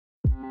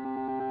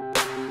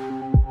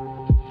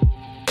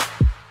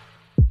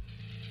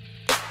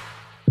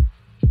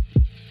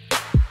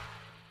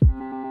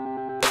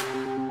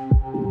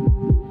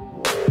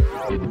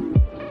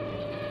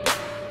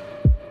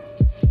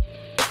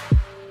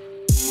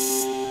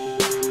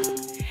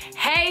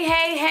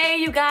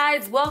you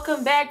guys?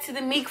 Welcome back to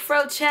the Meek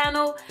Fro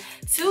channel.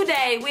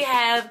 Today we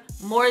have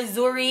more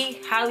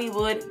Zury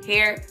Hollywood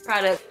hair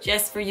products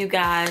just for you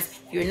guys.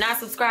 If you're not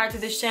subscribed to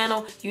this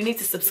channel, you need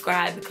to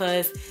subscribe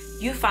because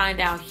you find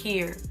out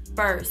here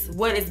first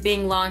what is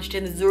being launched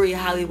in the Zury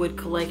Hollywood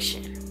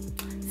collection.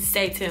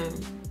 Stay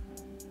tuned.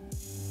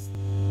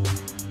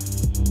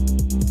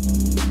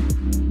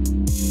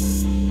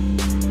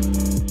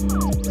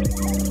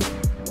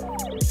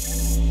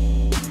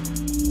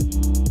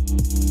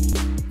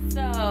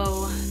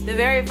 The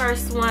very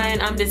first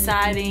one I'm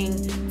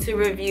deciding to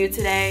review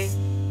today,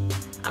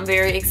 I'm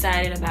very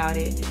excited about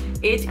it.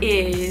 It's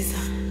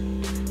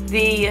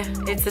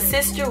a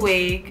sister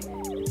wig,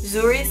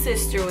 Zury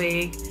sister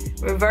wig,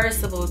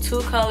 reversible,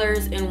 2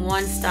 colors in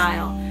 1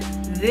 style.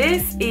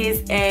 This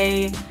is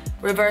a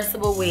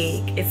reversible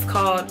wig. It's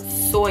called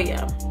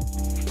Soya.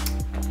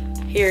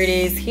 Here it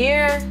is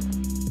here.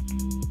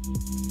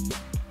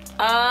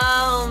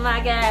 Oh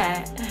my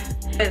God.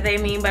 What they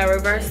mean by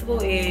reversible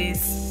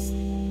is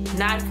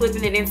not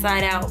flipping it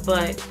inside out,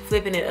 but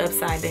flipping it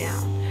upside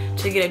down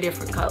to get a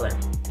different color.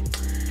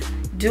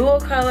 Dual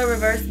color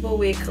reversible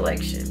wig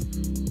collection.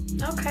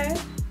 Okay.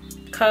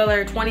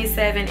 Color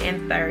 27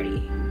 and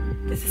 30.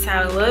 This is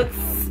how it looks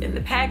in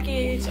the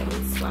package. I'm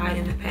gonna slide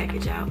in the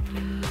package out.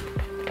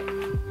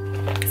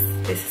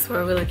 This is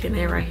where we're looking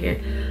at right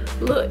here.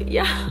 Look,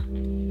 yeah,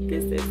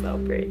 this is so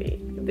pretty.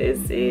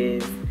 This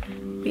is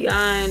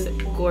beyond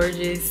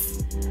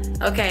gorgeous.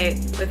 Okay,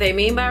 what they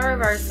mean by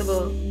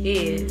reversible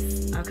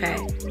is, okay,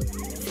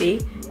 see,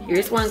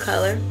 here's one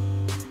color.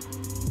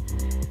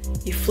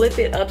 You flip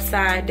it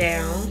upside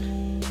down.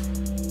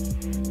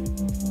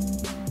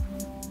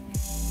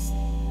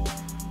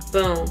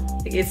 Boom,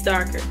 it gets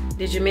darker.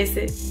 Did you miss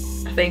it?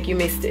 I think you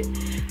missed it.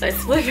 Let's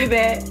flip it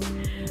back.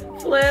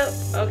 Flip,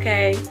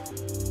 okay.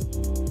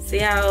 See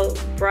how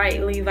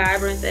brightly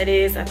vibrant that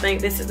is? I think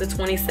this is the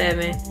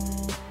 27.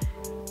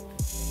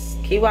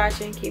 Keep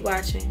watching, keep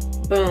watching.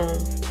 Boom.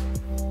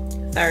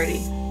 30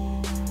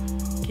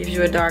 gives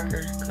you a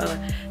darker color.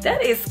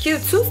 That is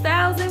cute.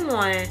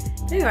 2001.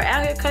 They are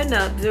out here cutting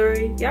up,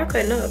 Zury. Y'all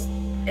cutting up.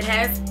 It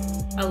has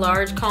a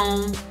large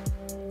comb.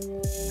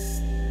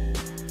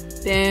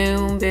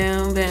 Boom,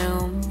 boom,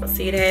 boom.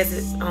 See, it has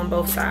it on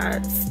both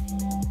sides.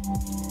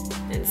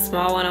 And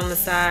small one on the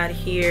side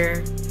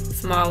here.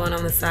 Small one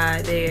on the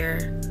side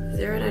there. Is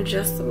there an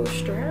adjustable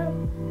strap?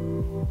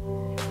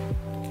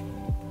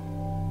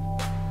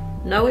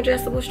 No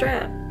adjustable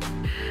strap.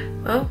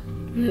 Well,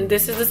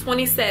 this is the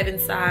 27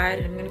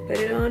 side. I'm gonna put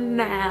it on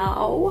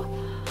now.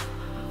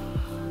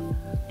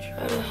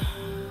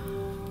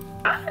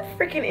 I'm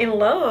freaking in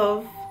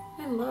love.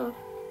 In love.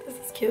 This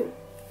is cute.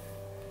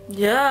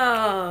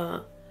 Yeah.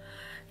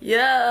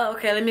 Yeah.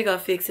 Okay, let me go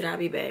fix it. I'll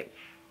be back.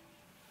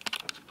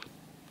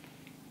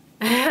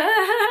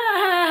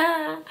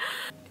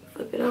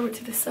 Flip it over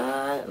to the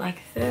side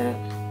like that.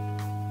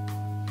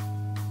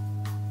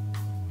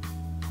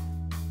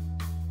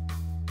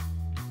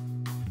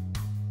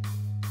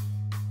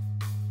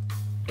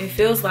 It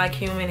feels like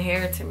human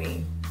hair to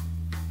me.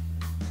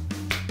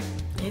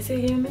 Is it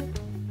human?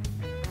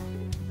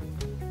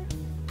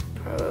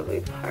 Probably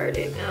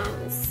parted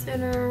down the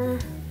center.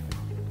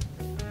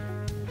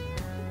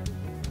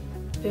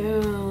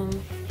 Boom.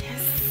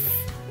 Yes.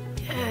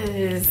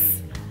 Yes.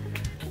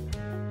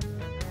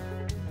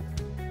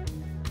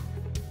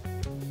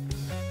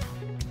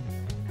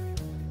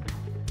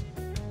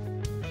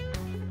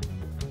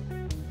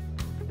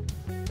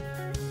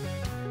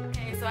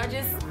 Okay, so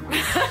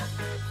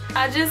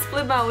I just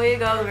flipped my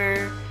wig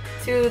over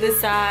to the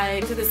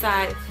side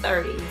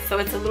 30. So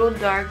it's a little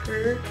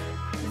darker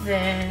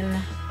than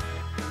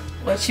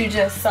what you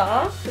just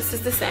saw. This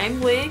is the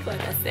same wig. Like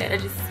I said, I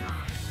just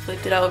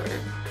flipped it over.